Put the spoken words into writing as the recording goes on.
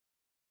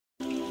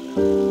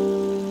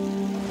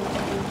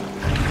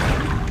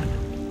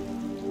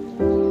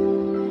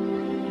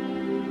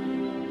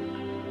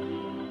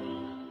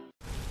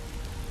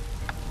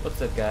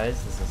What's up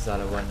guys, this is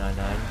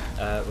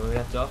Sala199. When we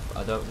left off,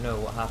 I don't know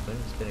what happened,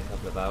 it's been a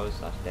couple of hours,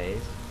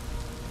 days.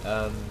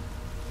 I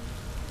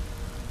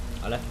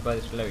left to buy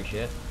this glowy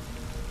shit,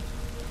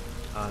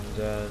 and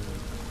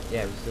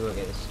yeah, we still gotta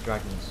get this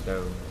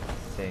dragonstone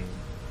thing.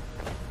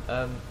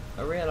 I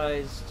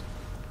realised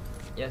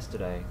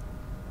yesterday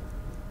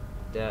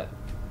that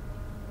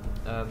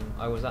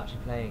I was actually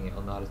playing it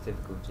on the hardest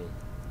difficulty.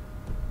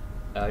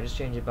 I just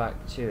changed it back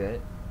to it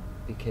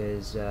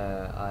because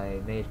I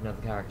made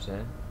another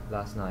character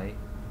last night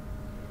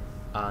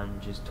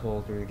and just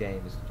tore through the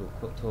game,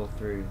 tore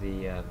through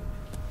the a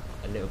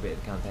little bit of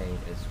the campaign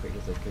as quick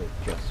as I could,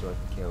 just so I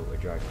could kill a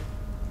dragon.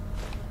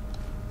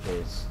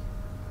 Because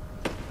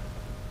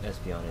let's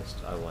be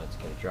honest, I wanted to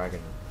kill a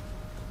dragon.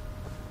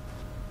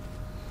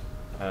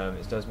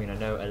 It does mean I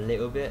know a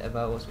little bit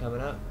about what's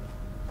coming up.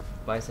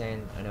 By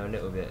saying I know a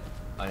little bit,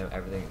 I know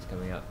everything that's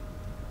coming up.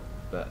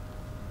 But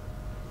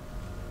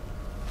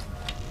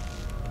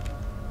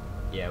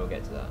yeah, we'll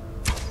get to that.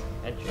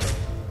 Headshot.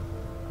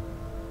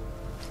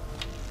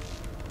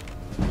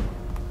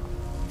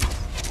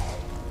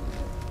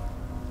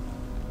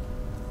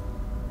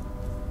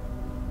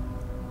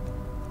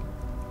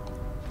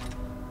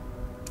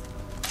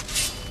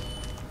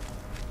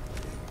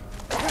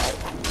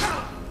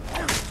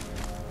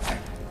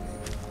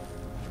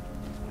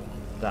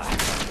 That.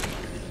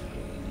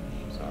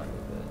 Sorry,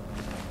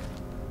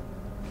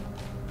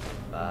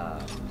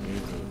 but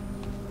easy.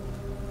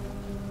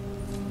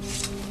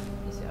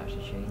 Is it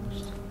actually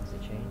changed? Is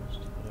it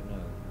changed? I don't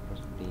know.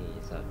 Press B,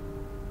 is that?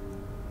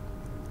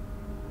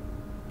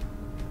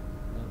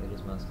 No, it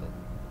is master.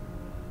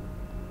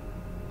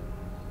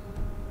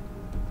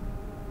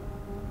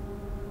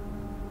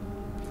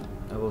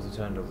 I've also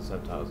turned all the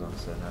subtitles on,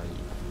 so now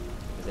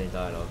if there's any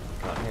dialogue,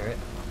 you can't hear it,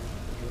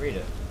 you can read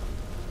it.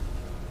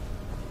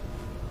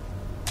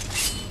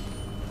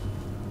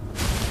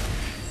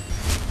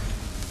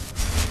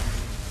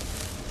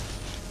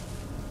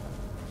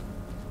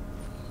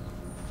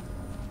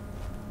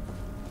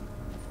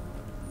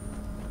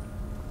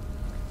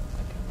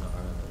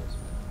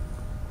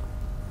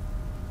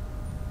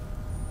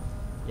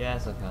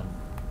 Yes, I can.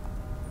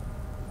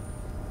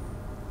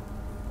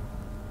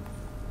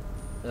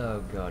 Oh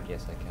god,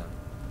 yes I can.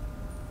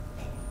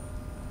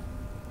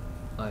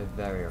 I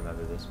very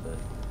remember this bit.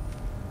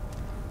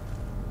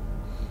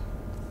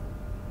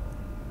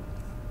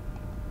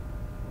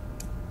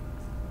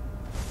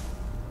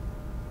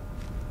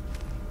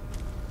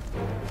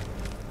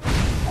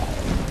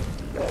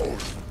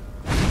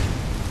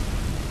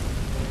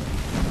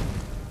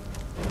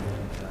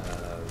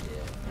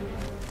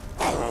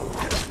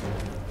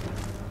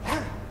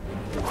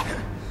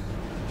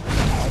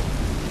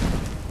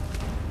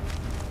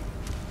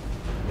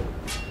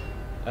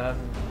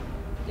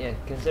 Yeah,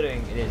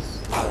 considering it is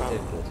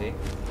difficulty, it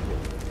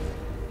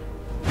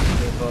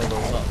involves a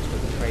lot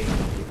of training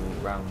people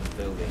around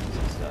buildings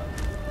and stuff.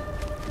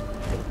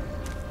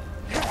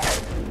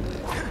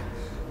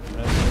 I'm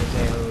not gonna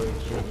say, oh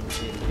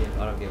shit,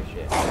 I don't give a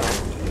shit.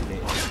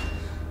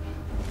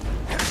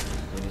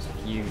 With as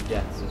few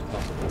deaths as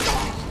possible, which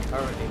is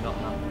currently not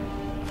happening.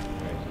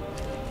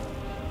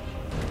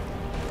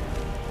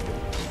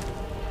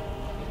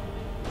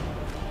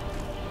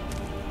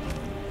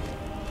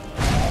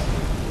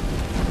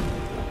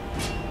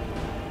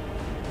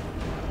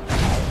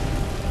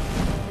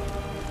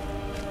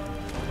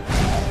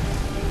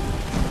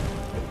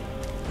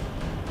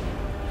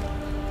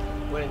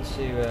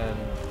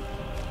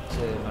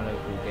 To my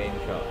local game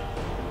shop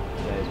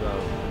today as well,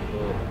 and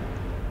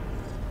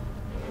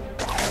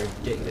bought a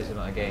ridiculous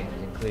amount of games,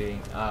 including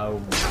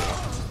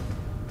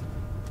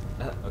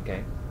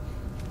okay.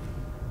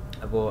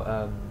 I bought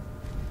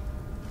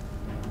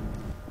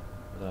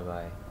what did I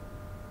buy?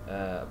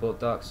 I bought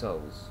Dark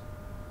Souls,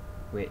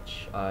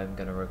 which I'm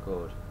gonna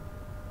record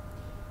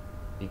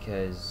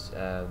because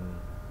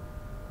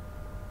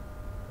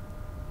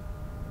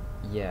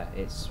yeah,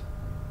 it's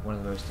one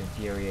of the most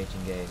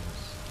infuriating games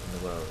in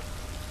the world,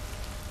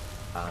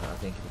 and I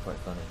think it'd be quite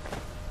funny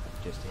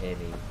just to hear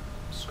me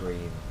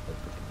scream at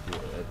the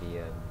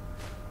computer,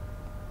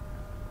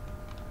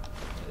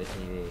 at the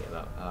TV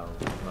about how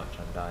much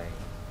I'm dying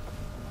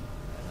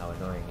and how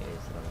annoying it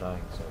is that I'm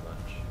dying so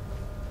much.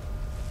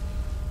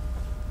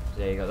 So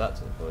yeah, you got that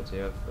to look forward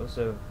to. I've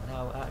also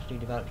now actually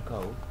developed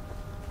cold,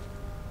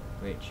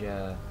 which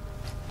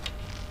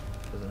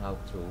doesn't help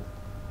at all.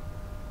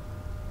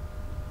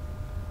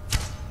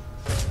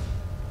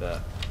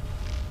 But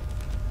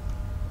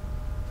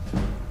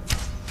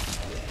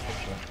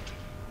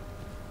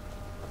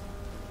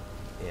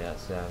yeah,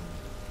 that's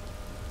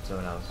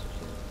someone else, which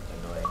is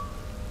annoying.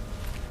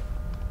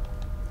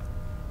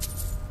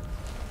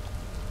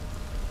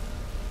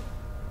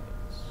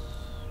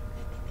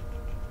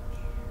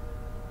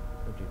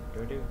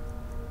 Do.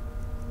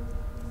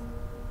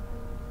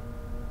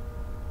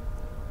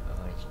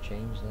 Oh, I need to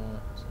change that. I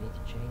need to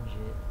change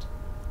it.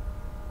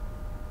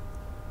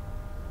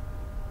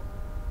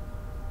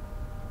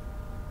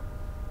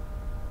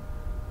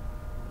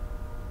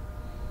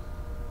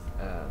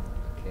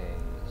 Okay,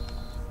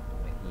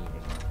 my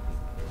healing.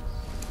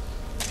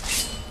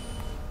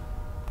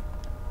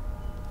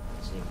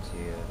 seem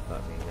to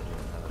fuck me. I didn't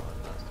have it on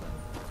last time.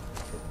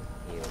 Couldn't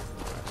heal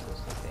the rest of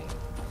the thing.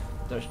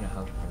 I don't actually know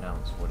how to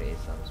pronounce what it is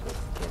I'm supposed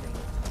to be killing.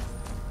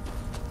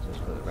 So it's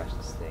called the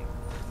restless thing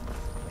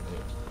when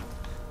it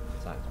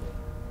attacked me.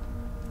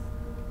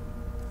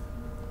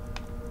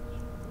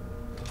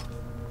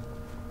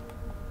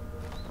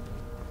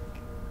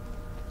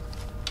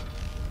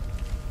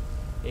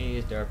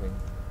 He's derping.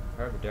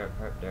 Herp derp,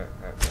 herp derp,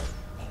 herp derp.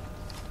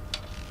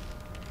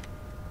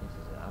 This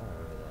is an arrow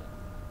over there.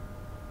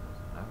 There's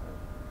an arrow.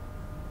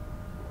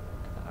 Where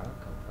did the arrow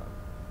come from?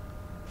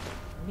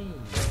 Me!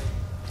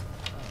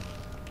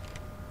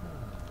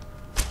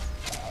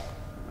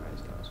 Alright,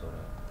 let's get my sword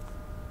out.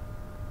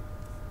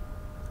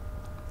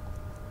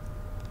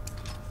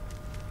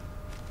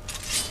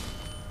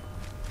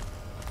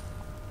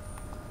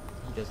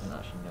 He doesn't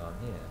actually know I'm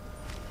here.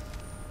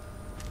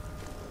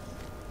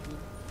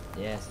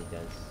 Yes, he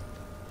does.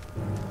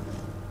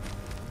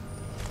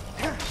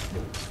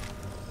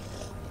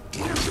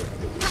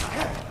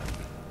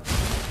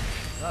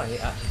 Oh, he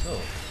actually saw.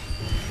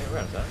 Get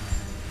around that.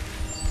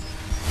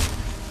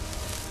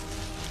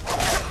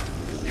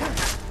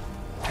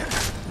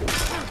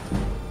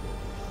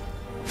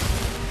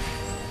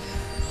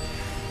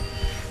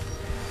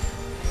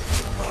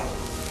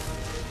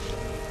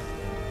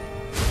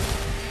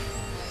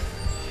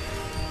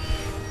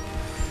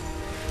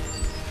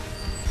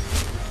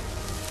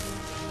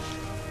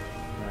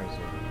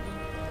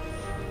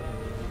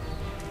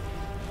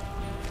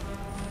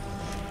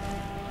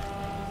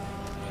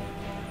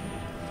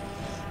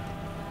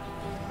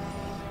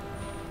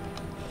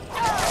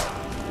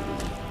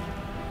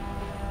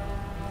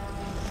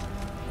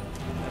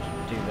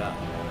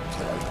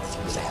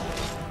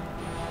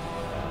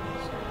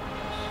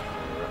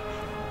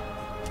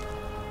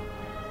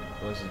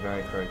 This is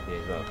very croaky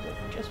as well, because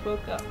I just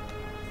woke up.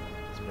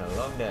 It's been a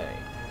long day.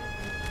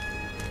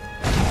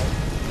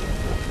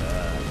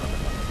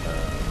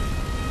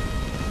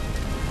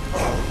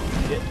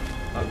 Shit.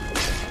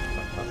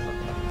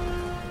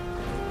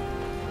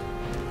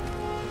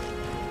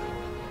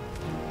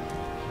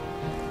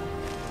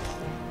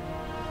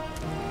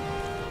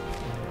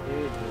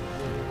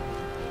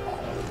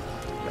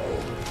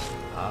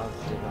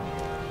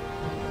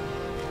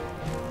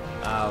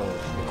 Ow.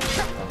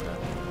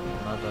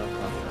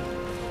 Motherfucker.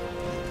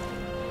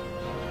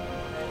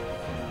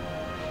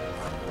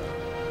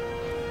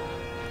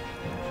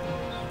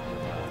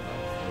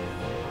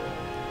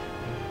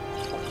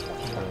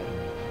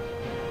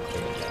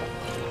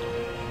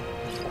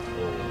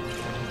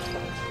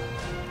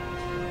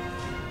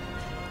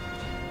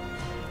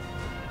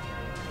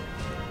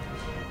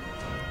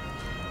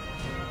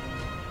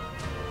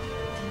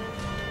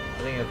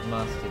 I think I've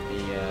mastered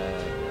the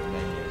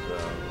menu as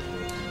well.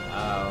 Ow,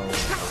 I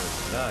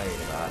was died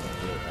if I hadn't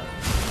healed that.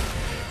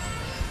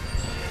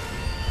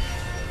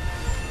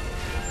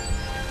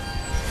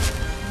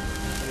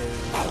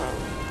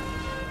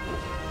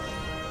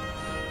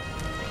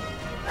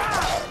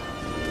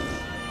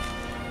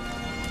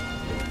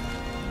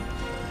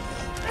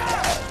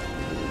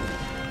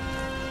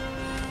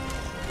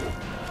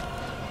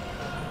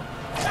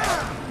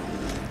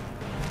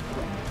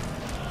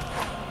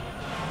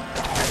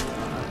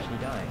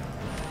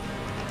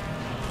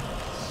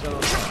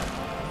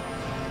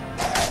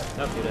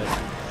 Nope, you're dead.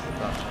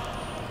 Fuck.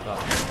 Fuck.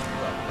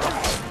 Fuck. Fuck.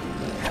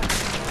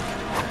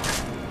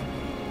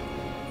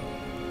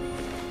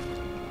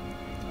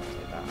 I'll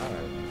take that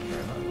arrow.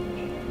 Very much.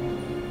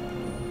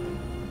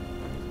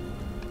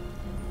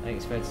 I think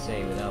it's fair to say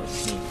without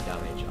sneak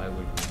damage I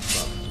would be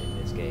fucked in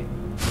this game.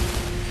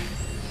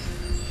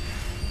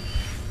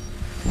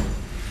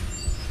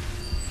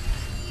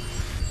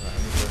 Right,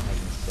 let me go ahead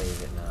and save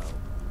it now.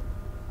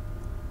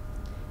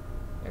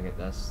 Okay,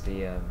 that's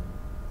the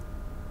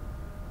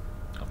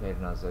I played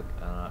when I was an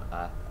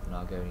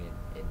Argonian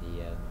in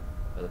the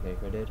other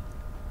playthrough I did.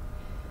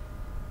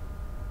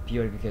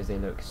 Purely because they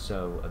look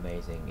so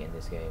amazing in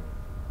this game.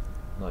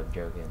 I'm not even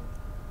joking.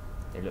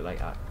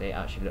 They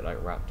actually look like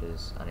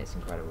raptors, and it's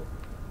incredible.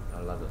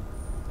 I love it.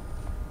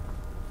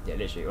 Yeah,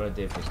 literally, all I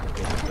did was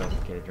complete this first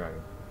and kill a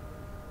dragon.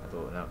 I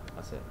thought, no,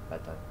 that's it,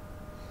 bedtime.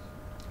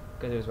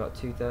 Because it was about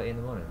 2:30 in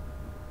the morning.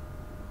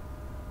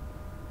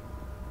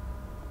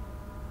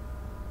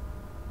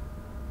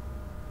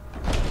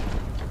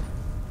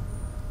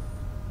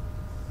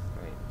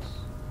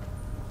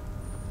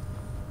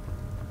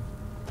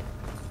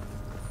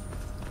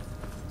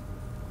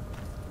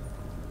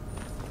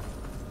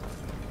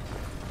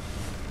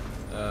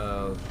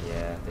 Oh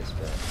yeah, this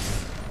bit.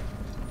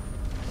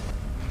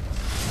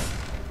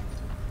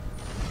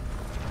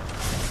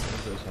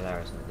 It was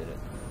hilarious when I did it.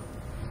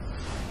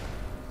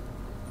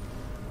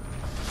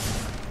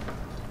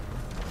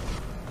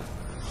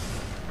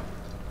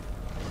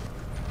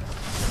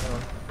 Come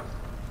on.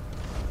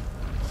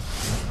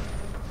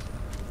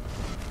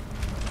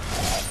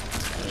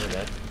 Oh, you're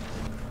dead.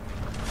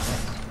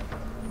 Nice.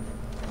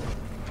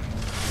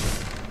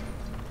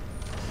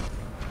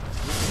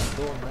 You can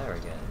spawn there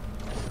again.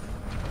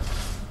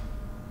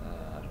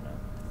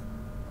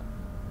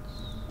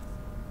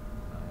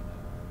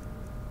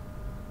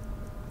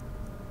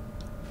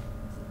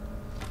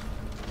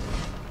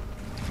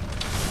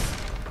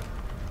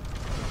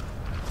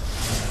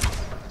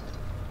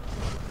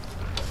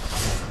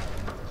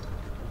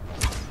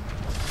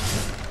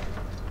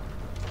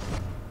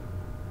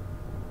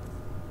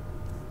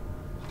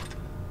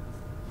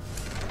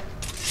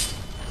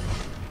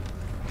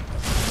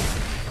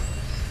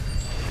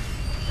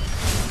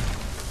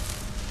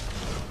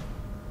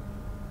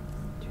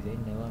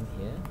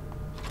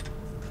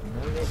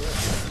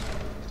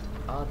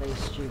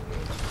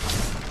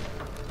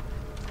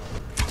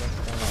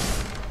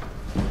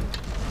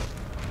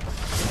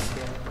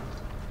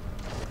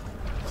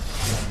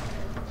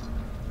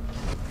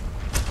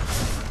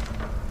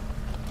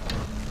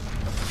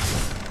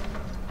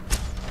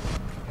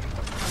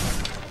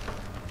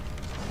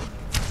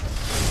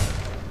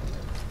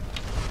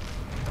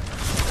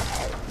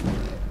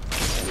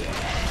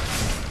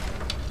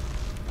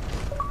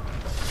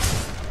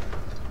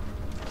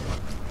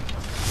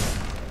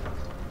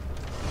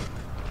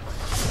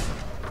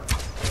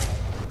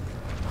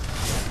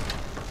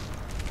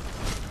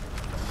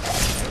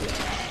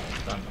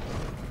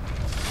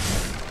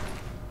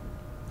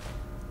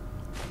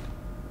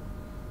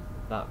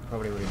 That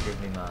probably would have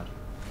driven me mad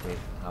with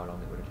how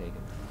long it would have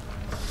taken.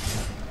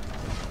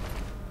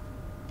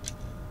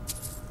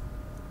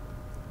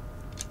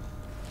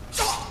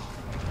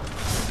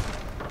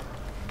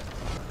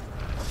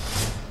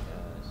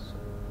 Sword.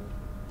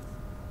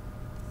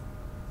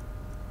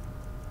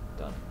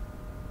 Done.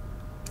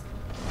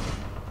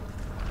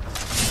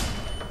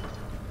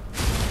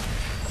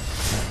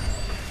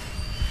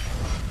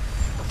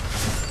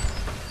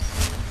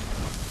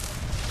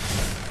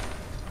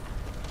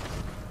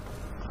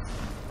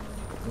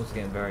 I'm also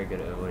getting very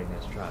good at avoiding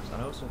those traps,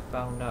 and I also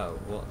found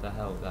out what the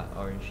hell that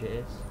orange shit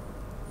is.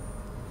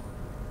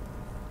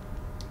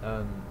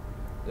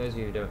 Those of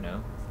you who don't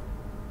know,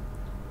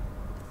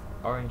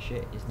 orange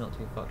shit is not to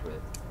be fucked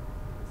with.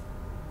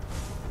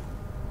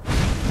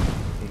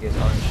 Because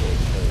orange shit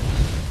is food.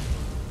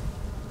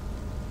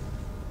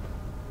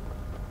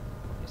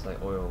 It's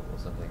like oil or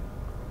something.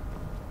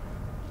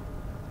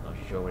 Not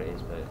sure what it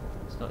is, but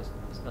it's not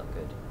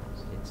good.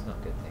 It's not a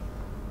good thing.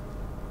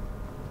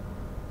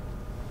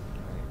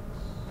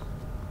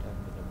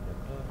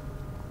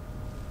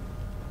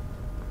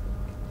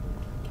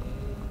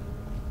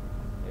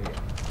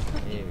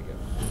 Here we go.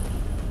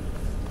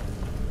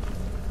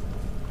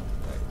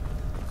 Right.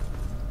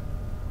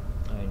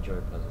 I enjoy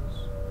puzzles,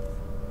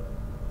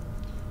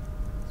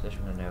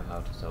 especially when I know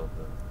how to solve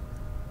them.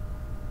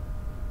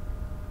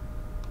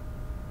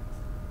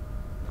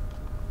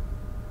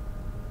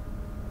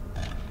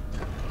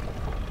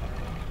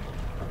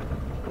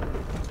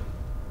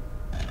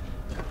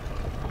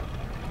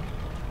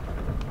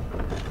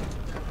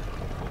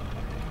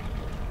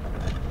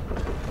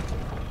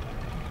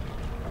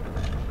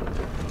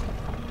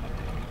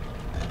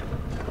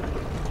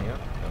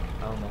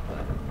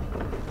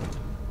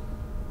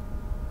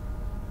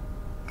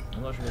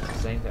 I'm not sure if it's the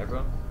same for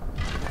everyone,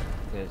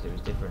 because it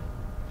was different.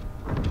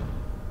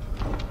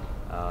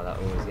 That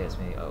always gets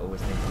me. I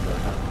always think of that. I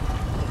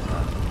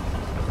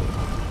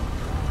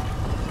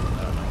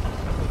don't know.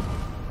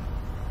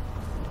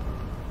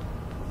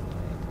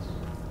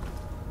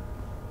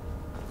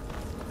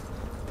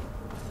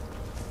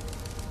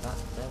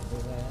 That's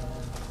everywhere.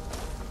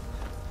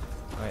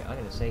 Alright, I'm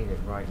gonna save it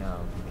right now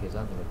because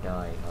I'm gonna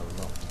die a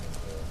lot in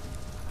here.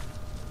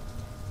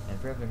 And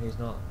for everyone who's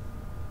not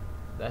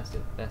best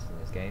in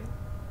this game,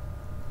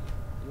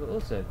 you will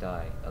also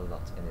die a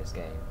lot in this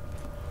game.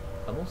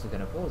 I'm also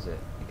going to pause it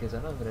because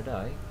I know I'm going to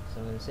die, so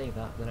I'm going to save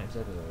that for the next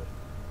episode.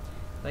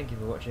 Thank you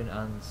for watching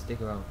and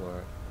stick around for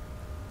it.